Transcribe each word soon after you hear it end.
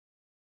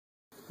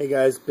Hey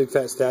guys, Big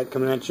Fat Stat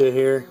coming at you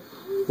here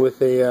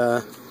with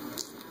a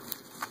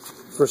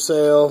for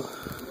sale.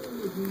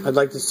 I'd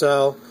like to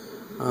sell.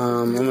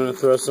 I'm going to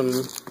throw some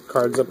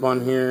cards up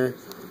on here.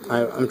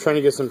 I'm trying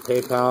to get some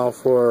PayPal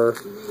for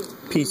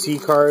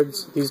PC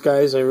cards. These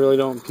guys, I really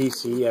don't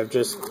PC. I've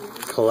just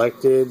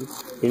collected,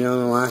 in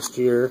the last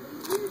year.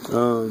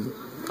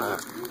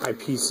 I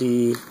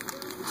PC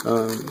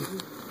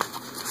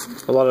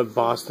a lot of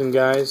Boston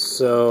guys,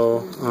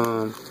 so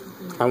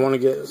I want to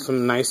get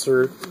some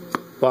nicer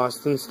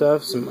Boston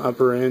stuff, some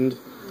upper end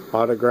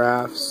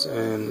autographs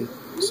and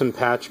some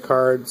patch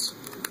cards.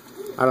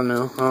 I don't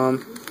know.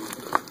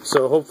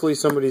 So hopefully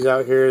somebody's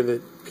out here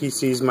that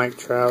PCs Mike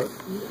Trout.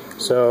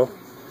 So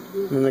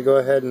I'm going to go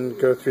ahead and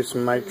go through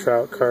some Mike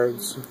Trout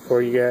cards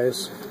for you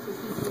guys.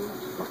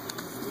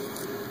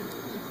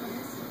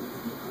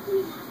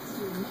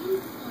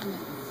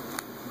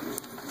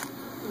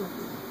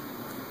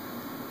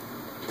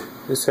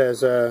 This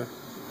has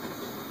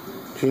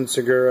Gene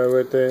Segura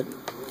with it.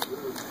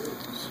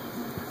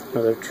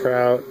 Another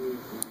Trout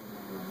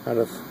out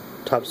of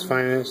Topps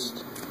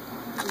Finest.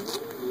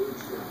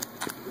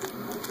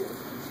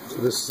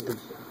 This is the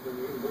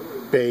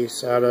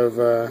base out of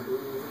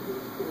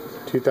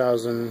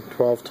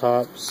 2012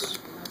 Topps,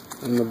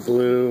 and the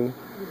blue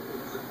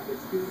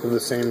of the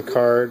same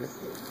card.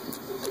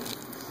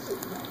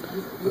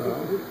 I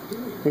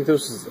think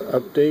this is the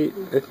update,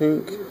 I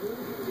think.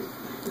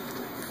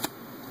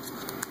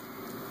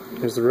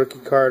 Here's the rookie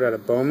card out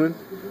of Bowman.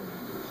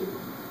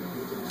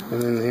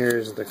 And then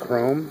here's the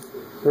Chrome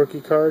rookie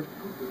card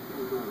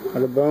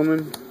out of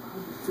Bowman.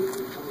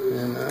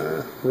 And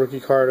rookie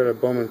card out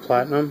of Bowman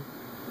Platinum.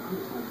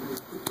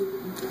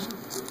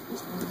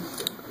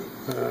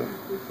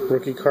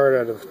 Rookie card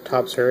out of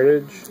Topps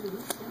Heritage.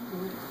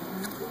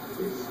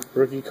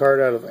 Rookie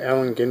card out of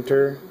Allen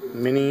Ginter,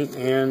 mini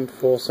and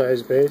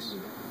full-size base.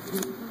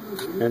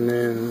 And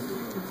then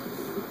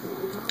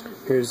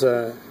here's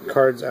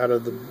cards out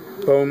of the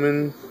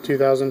Bowman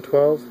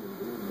 2012.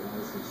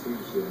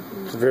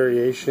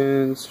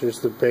 Variations. Here's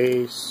the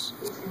base,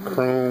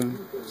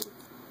 chrome,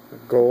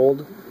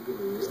 gold,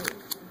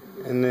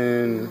 and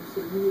then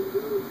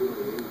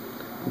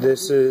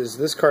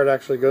this card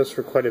actually goes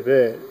for quite a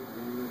bit.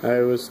 I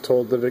was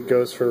told that it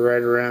goes for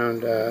right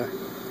around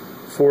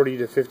 $40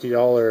 to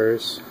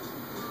 $50.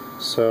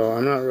 So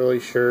I'm not really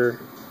sure,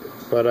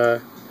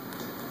 but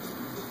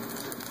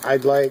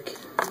I'd like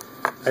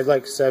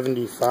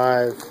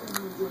 75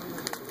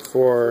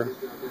 for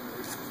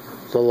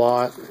the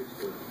lot.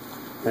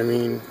 I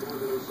mean,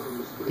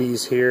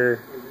 these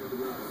here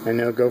I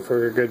know go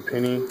for a good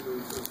penny,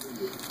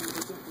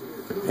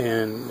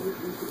 and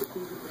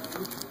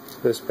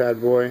this bad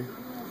boy.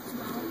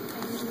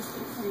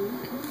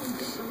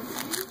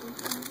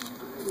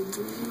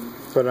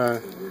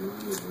 But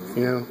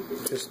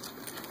just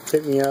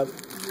hit me up,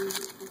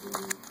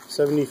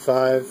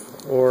 75,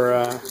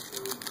 or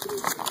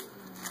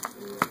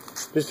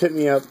just hit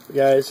me up,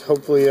 guys.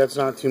 Hopefully that's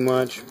not too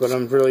much, but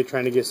I'm really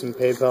trying to get some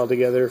PayPal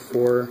together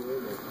for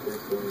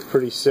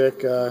pretty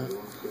sick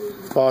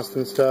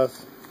Boston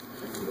stuff.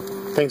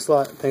 Thanks a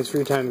lot. Thanks for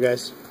your time,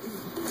 guys.